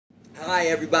Hi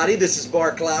everybody, this is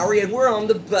Mark Lowry and we're on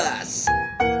the bus.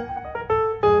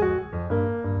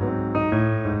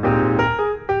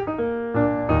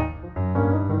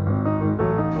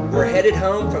 We're headed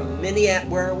home from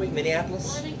where are we?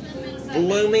 Minneapolis?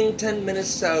 Bloomington,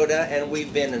 Minnesota, and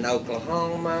we've been in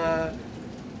Oklahoma,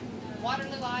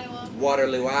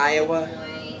 Waterloo, Iowa,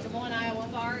 Des Moines,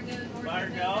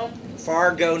 Iowa,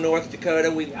 Fargo, North Dakota.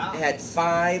 We've had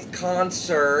 5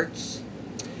 concerts,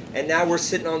 and now we're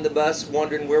sitting on the bus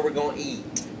wondering where we're going to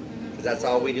eat. Because that's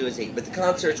all we do is eat. But the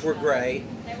concerts were great.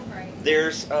 They were great.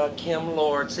 There's Kim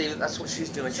Lord. See, that's what she's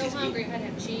doing. So She's hungry, I eating. had to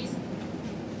have cheese.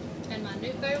 And my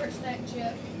new favorite snack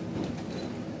chip.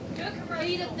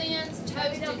 Pita Thins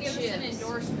toasted don't give us chips. an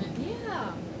endorsement.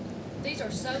 Yeah. These are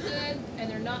so good, and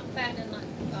they're not fattening like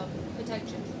potato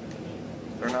chips.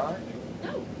 They're not?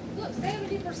 No. Look,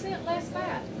 70% less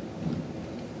fat.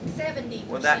 70%.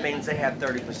 Well, that means they have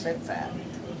 30% fat.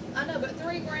 I know, but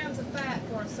 3 grams of fat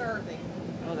for a serving.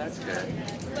 Oh, that's good.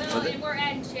 Well, and we're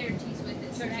adding cheddar cheese with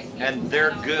it, so that And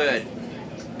they're good.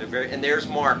 They're very. And there's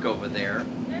Mark over there.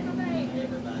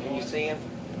 Can you see him?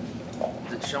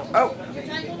 Is it showing? Oh, You're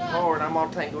tangled up. Lord, I'm all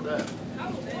tangled up.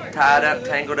 Oh, Lord. Tied up,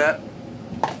 tangled up.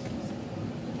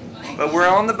 But we're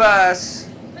on the bus.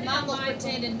 Michael's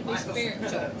pretending to be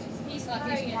spiritual. He's Like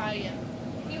he's praying.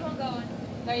 Keep on going.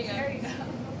 There you go. There you go.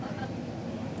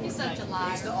 He's such a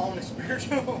liar. He's the only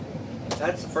spiritual.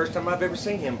 That's the first time I've ever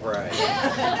seen him pray.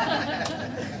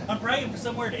 I'm praying for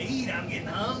somewhere to eat. I'm getting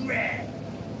hungry.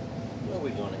 What are we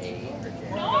going to eat?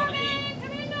 We're Norman, gonna eat.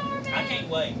 come here, Norman. I can't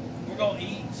wait. We're going to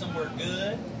eat somewhere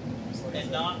good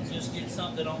and not just get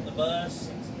something on the bus,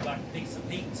 like a piece of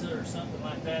pizza or something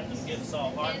like that that'll give us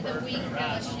all heartburn week for the ride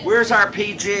fellowship. home. Where's our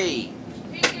PG?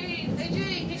 Hey, Judy,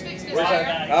 he's fixing his Where's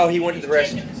hair. our- Oh, he went to the He's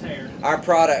restroom. checking his hair. Our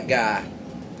product guy.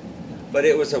 But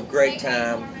it was a great Say hey,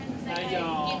 time. Norman. Say Hey, hey.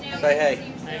 y'all. Get down Say here hey. and see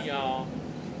yourself. Hey, y'all.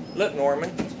 Look,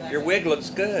 Norman, your wig looks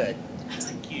good.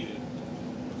 Thank you.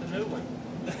 It's a new one.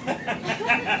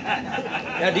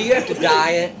 Now, do you have to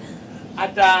dye it? I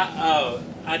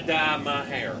dye my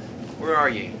hair. Where are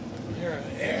you?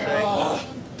 Oh.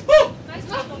 Most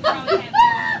people probably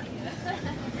have no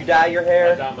idea. You dye your I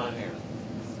hair? dye my hair.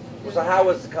 So how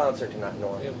was the concert tonight,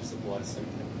 Norman? It was a blessing.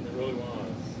 It really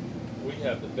was. We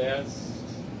have the best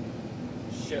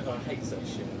shit, I hate to say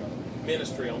shit,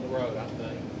 ministry on the road, I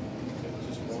think. It was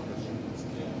just wonderful.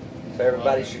 Yeah. So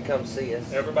everybody should come see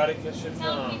us. Everybody should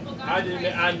Tell come. people God I do.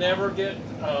 praise I you. never get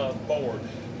bored,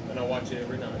 and I watch it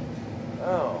every night.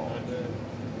 Oh. I do.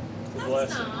 It's a That's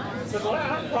blessing. nice. It's a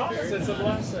blessing. I promise, it's a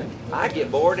blessing. I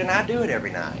get bored and I do it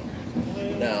every night.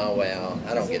 No, well,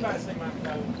 I don't get Does that. anybody see my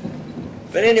coat?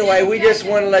 But anyway, we just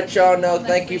want to let y'all know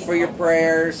thank you for your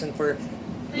prayers and for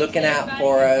looking out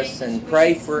for us, and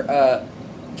pray for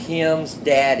Kim's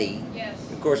daddy. Yes.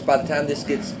 Of course, by the time this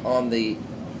gets on the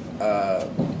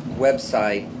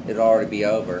website, it'll already be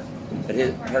over. But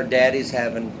her daddy's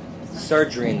having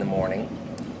surgery in the morning,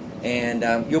 and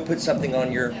you'll put something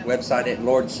on your website at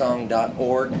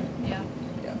lordsong.org. Yeah.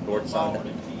 Yeah, lordsong.org.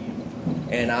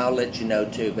 And I'll let you know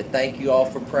too. But thank you all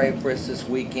for praying for us this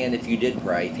weekend. If you did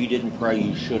pray, if you didn't pray,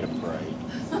 you should have prayed.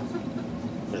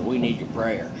 Because we need your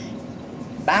prayers.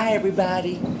 Bye,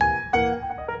 everybody.